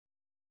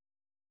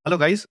Hello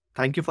guys,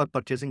 thank you for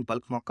purchasing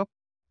Bulk Mockup.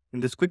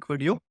 In this quick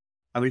video,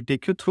 I will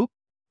take you through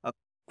a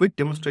quick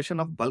demonstration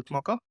of Bulk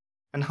Mockup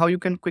and how you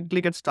can quickly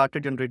get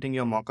started generating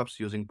your mockups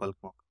using Bulk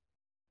Mockup.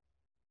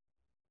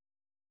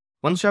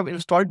 Once you have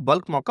installed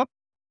Bulk Mockup,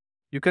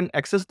 you can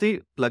access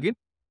the plugin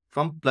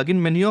from plugin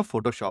menu of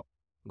Photoshop.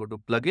 Go to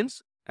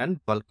plugins and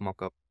Bulk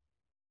Mockup.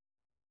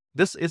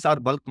 This is our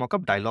Bulk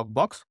Mockup dialog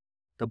box.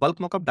 The Bulk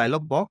Mockup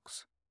dialog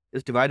box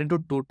is divided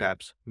into two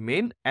tabs,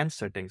 main and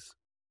settings.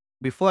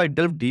 Before I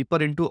delve deeper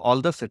into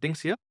all the settings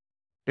here,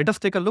 let us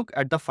take a look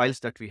at the files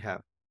that we have.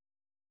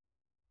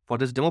 For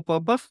this demo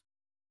purpose,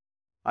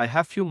 I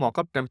have few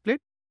mockup template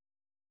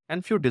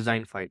and few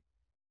design file.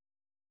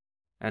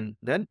 And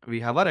then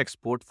we have our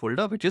export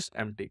folder which is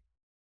empty.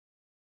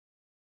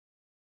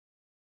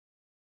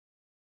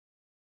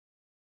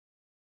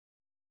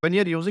 When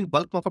you're using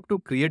Bulk Mockup to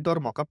create your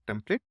mockup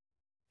template,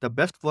 the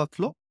best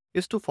workflow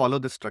is to follow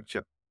this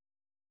structure.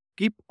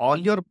 Keep all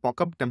your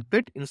mockup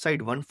template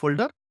inside one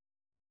folder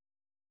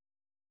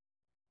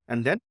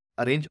and then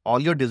arrange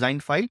all your design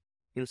file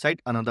inside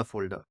another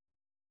folder.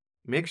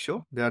 Make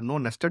sure there are no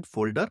nested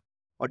folder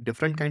or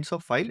different kinds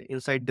of file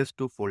inside these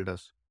two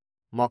folders.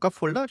 Mockup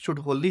folder should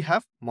only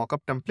have mockup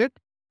template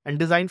and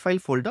design file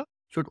folder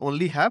should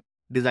only have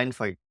design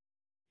file.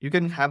 You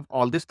can have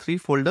all these three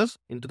folders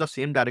into the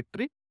same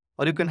directory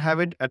or you can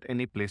have it at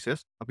any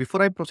places.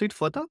 Before I proceed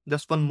further,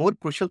 there's one more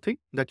crucial thing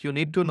that you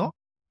need to know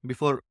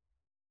before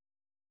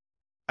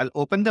I'll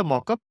open the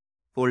mockup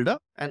folder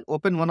and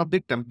open one of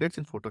the templates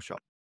in Photoshop.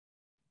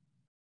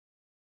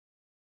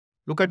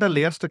 Look at the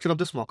layer structure of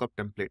this mockup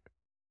template.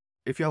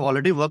 If you have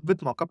already worked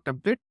with mockup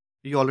template,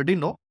 you already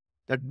know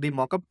that the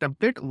mockup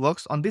template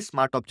works on the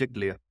smart object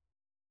layer.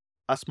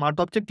 A smart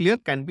object layer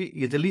can be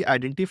easily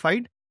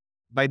identified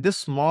by this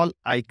small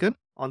icon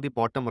on the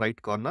bottom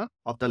right corner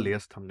of the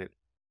layer's thumbnail.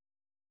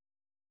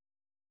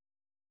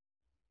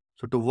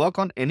 So to work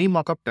on any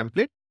mockup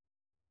template,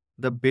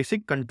 the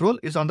basic control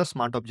is on the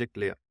smart object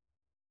layer.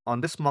 On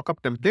this mockup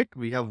template,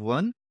 we have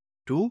 1,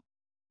 2,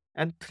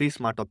 and 3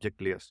 smart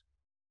object layers.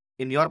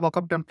 In your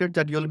mockup template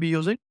that you'll be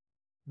using,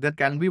 there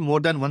can be more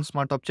than one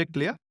smart object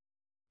layer,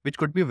 which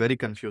could be very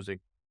confusing.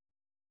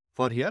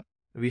 For here,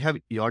 we have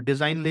your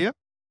design layer,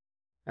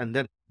 and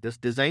then this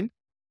design,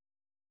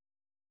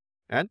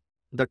 and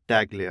the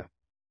tag layer.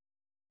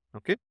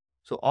 Okay,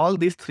 so all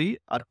these three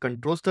are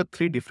controls the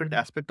three different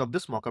aspects of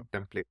this mockup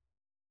template.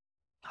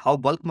 How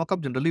bulk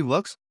mockup generally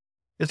works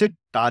is it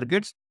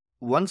targets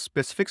one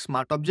specific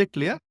smart object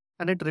layer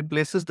and it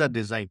replaces the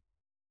design.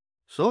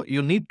 So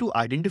you need to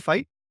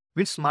identify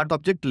which smart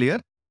object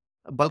layer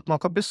bulk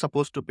mockup is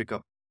supposed to pick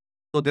up.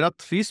 So there are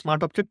three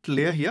smart object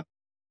layer here.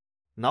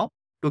 Now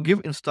to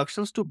give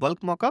instructions to bulk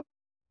mockup,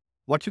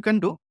 what you can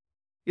do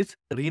is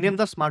rename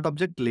the smart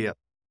object layer.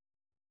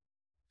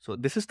 So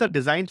this is the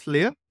design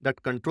layer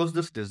that controls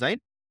this design.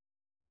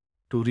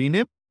 To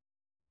rename,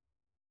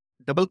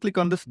 double click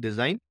on this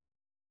design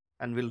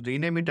and we'll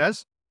rename it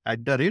as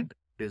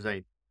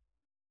 @design.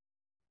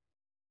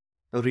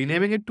 Now,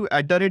 renaming it to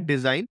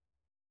 @design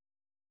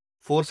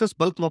forces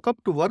bulk mockup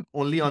to work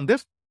only on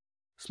this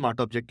smart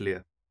object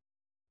layer.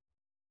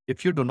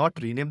 If you do not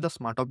rename the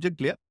smart object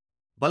layer,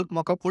 bulk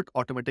mockup would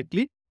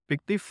automatically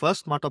pick the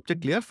first smart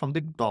object layer from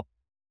the top.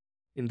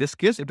 In this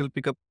case, it will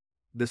pick up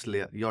this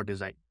layer, your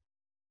design.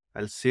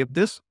 I'll save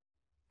this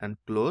and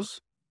close.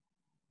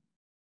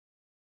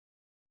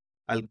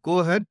 I'll go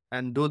ahead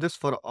and do this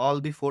for all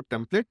the 4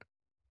 templates.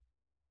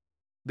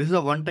 This is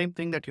a one-time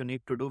thing that you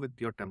need to do with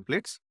your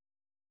templates.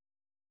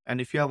 And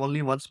if you have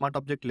only one smart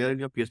object layer in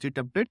your PSD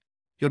template,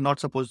 you're not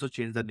supposed to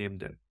change the name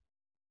there.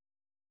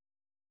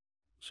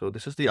 So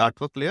this is the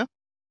artwork layer.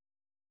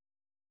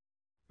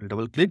 I'll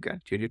double click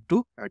and change it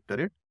to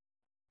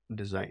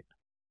 @design.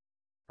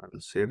 I will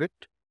save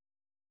it.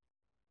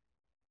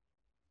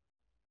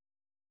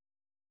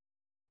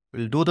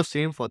 We'll do the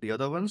same for the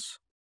other ones.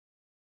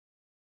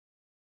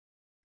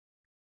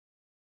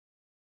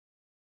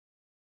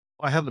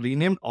 I have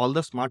renamed all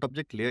the smart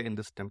object layer in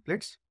this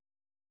templates.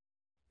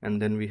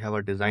 And then we have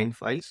our design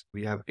files.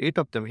 We have 8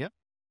 of them here.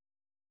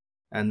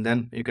 And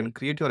then you can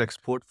create your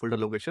export folder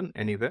location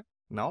anywhere.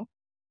 Now,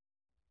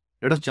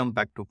 let us jump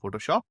back to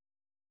Photoshop.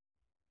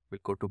 We'll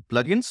go to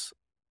Plugins,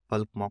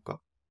 Bulk Mockup.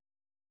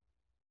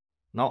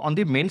 Now on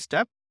the main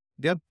tab,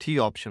 there are 3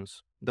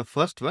 options. The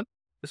first one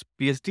is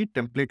PSD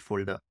template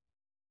folder.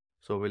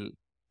 So we'll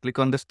click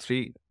on this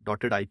 3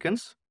 dotted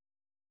icons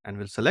and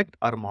we'll select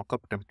our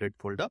mockup template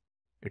folder.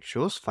 It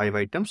shows 5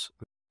 items.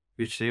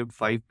 We saved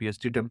 5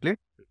 PSD template.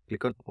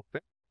 Click on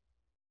open.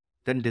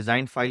 Then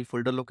design file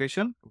folder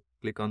location.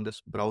 Click on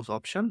this browse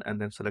option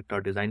and then select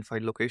our design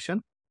file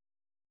location.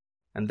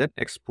 And then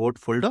export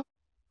folder.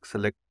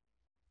 Select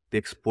the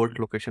export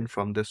location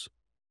from this.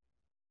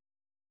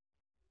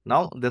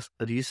 Now this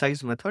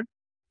resize method.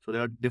 So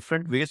there are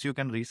different ways you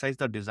can resize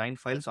the design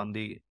files on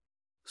the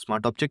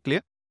smart object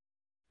layer.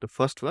 The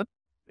first one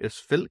is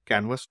fill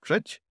canvas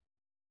stretch.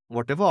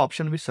 Whatever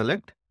option we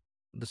select,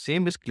 the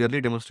same is clearly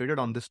demonstrated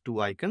on these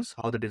 2 icons,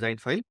 how the design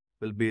file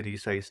will be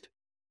resized.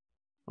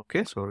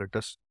 Okay, so let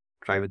us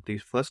try with the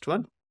first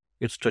one.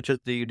 It stretches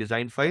the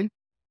design file.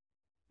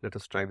 Let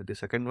us try with the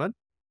second one.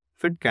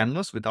 Fit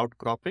canvas without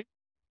cropping.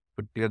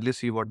 You could clearly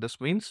see what this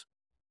means.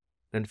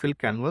 Then fill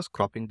canvas,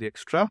 cropping the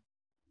extra.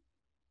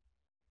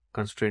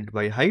 Constrained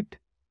by height.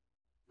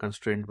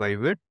 Constrained by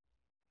width.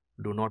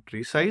 Do not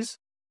resize.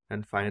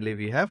 And finally,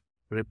 we have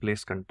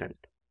replace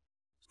content.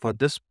 For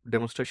this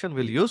demonstration,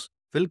 we'll use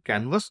fill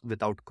canvas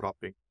without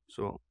cropping.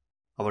 So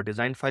our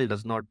design file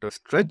does not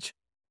stretch.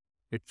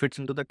 It fits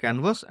into the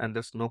canvas and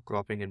there's no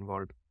cropping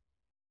involved.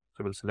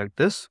 So we'll select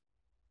this.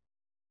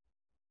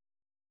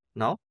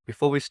 Now,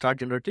 before we start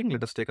generating,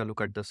 let us take a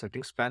look at the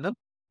settings panel.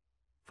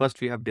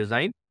 First, we have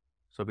design.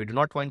 So we do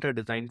not want our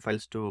design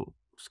files to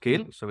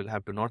scale. So we'll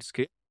have to not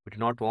scale. We do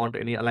not want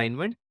any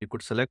alignment. You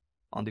could select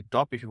on the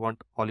top if you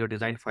want all your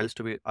design files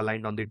to be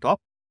aligned on the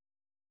top.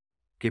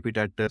 Keep it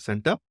at the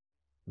center.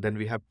 Then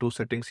we have two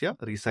settings here,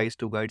 resize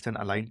to guides and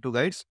align to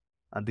guides.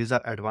 And these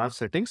are advanced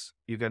settings.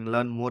 You can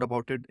learn more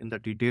about it in the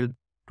detailed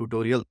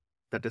tutorial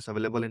that is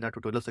available in the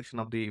tutorial section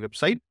of the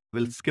website.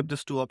 We'll skip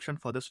these two options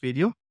for this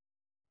video.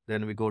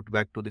 Then we go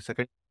back to the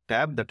second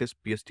tab, that is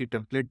PSD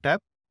template tab.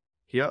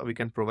 Here we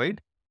can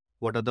provide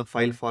what are the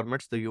file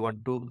formats that you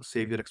want to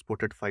save your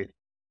exported file.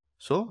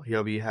 So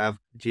here we have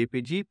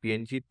JPG,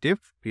 PNG,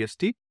 TIFF,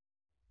 PSD.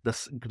 The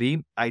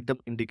green item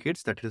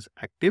indicates that it is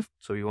active.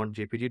 So you want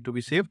JPG to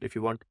be saved. If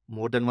you want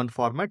more than one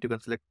format, you can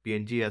select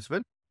PNG as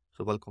well.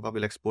 So Bulk Mockup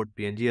will export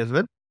PNG as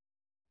well.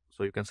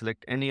 So you can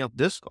select any of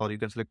this or you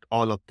can select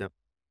all of them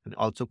and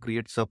also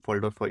create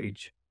subfolder for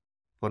each.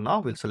 For now,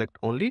 we'll select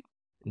only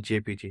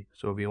JPG.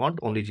 So we want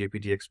only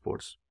JPG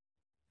exports.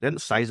 Then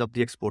size of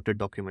the exported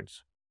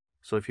documents.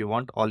 So if you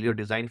want all your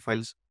design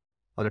files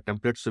or the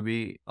templates to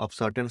be of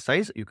certain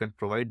size, you can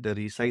provide the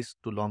resize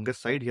to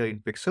longest side here in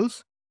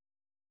pixels.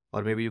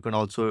 Or maybe you can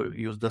also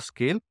use the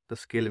scale. The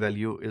scale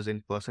value is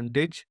in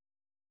percentage.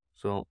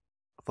 So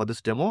for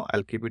this demo,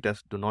 I'll keep it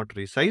as do not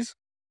resize.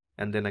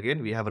 And then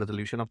again, we have a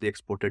resolution of the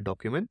exported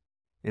document.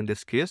 In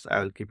this case,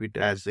 I will keep it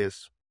as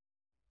is.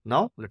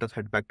 Now let us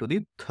head back to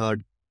the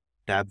third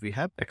tab. We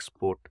have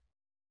export.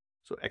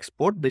 So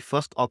export, the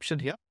first option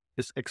here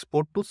is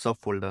export to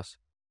subfolders.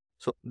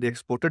 So the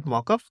exported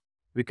mockup,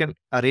 we can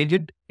arrange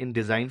it in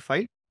design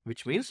file,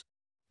 which means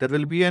there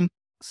will be an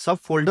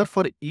subfolder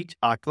for each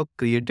artwork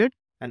created.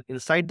 And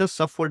inside the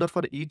subfolder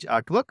for each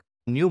artwork,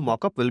 new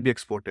mockup will be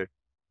exported.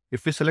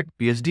 If we select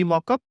PSD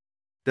mockup,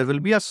 there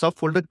will be a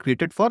subfolder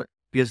created for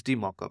PSD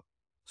mockup.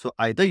 So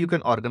either you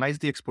can organize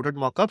the exported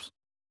mockups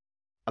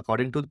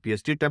according to the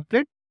PSD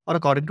template or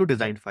according to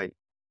design file.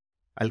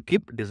 I'll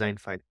keep design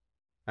file.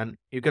 And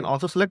you can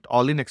also select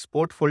all in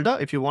export folder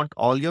if you want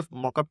all your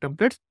mockup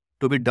templates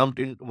to be dumped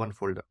in one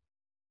folder.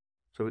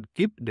 So we'll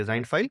keep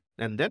design file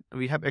and then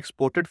we have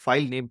exported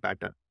file name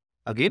pattern.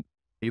 Again,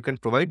 you can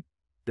provide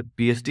the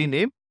PSD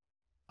name,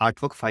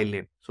 artwork file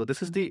name. So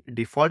this is the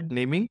default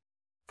naming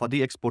for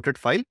the exported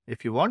file.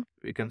 If you want,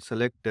 we can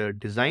select the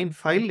design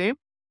file name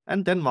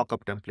and then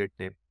mockup template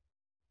name.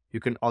 You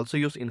can also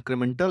use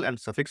incremental and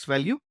suffix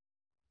value.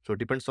 So it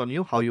depends on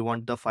you how you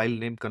want the file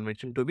name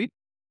convention to be.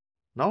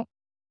 Now,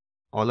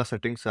 all the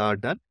settings are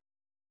done.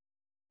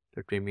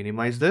 Let me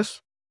minimize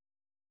this.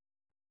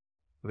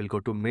 We'll go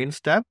to Mains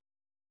tab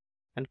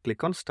and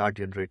click on Start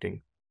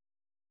Generating.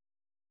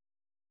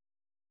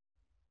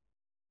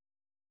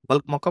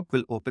 Bulk Mockup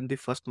will open the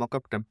first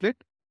mockup template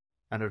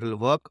and it will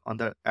work on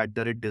the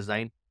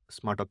 @design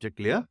smart object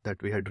layer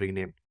that we had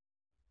renamed.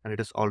 And it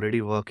is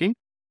already working.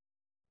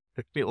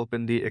 Let me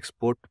open the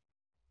export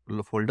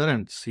folder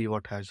and see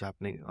what has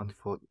happening on the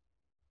folder.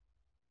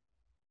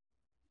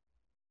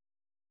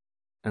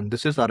 And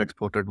this is our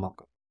exported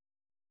mockup.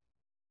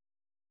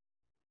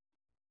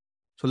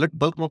 So let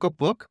Bulk Mockup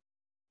work.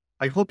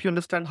 I hope you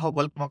understand how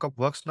Bulk Mockup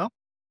works now.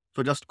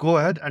 So just go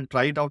ahead and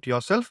try it out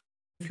yourself.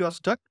 If you are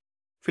stuck,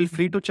 feel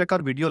free to check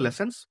our video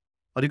lessons,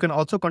 or you can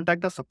also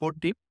contact the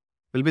support team.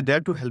 We'll be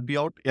there to help you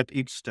out at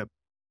each step.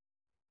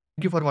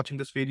 Thank you for watching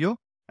this video.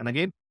 And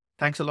again,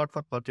 thanks a lot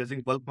for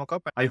purchasing Bulk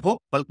Mockup. I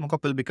hope Bulk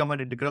Mockup will become an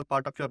integral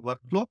part of your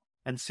workflow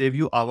and save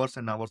you hours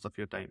and hours of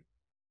your time.